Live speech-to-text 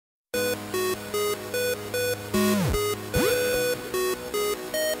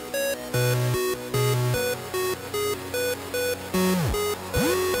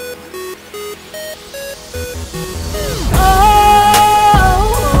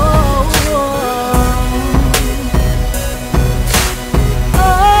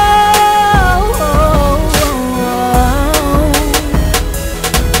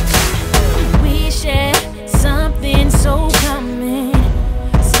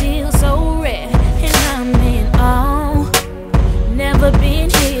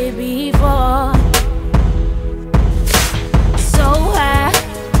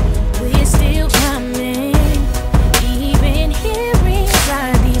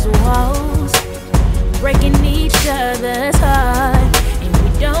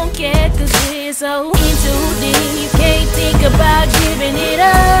so in too deep, can't think about giving it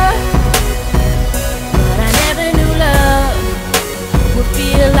up. But I never knew love would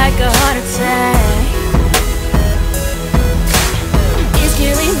feel like a heart attack. It's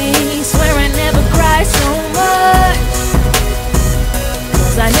killing me, swear I never cried so much.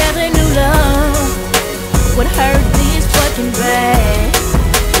 'Cause I never knew love would hurt this fucking bad.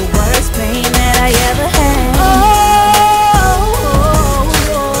 The worst pain that I ever had.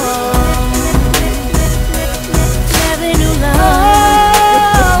 Never knew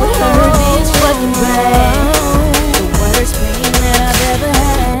love would hurt this fucking bad. The worst pain that I've ever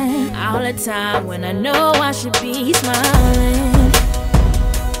had. All the time when I know I should be smiling,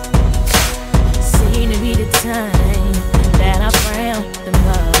 seem to be the time that I frown the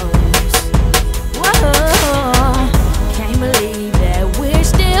most. Whoa, can't believe that we're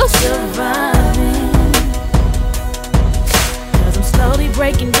still surviving. 'Cause I'm slowly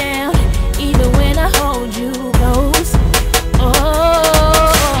breaking down, even when I hold you close.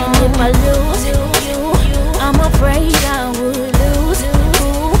 Oh, and if I lose you, I'm afraid I would lose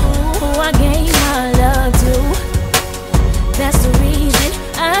who I gave my love to. That's the reason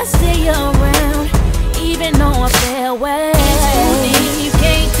I stay around, even though I fell well. You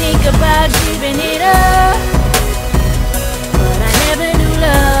can't think about giving it up. But I never knew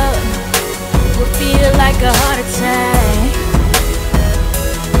love would feel like a heart attack.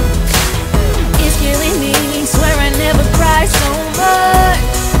 It's killing me, swear I never cried so much.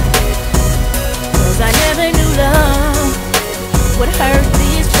 'Cause I never knew love would hurt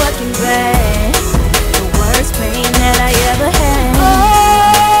this fucking bad.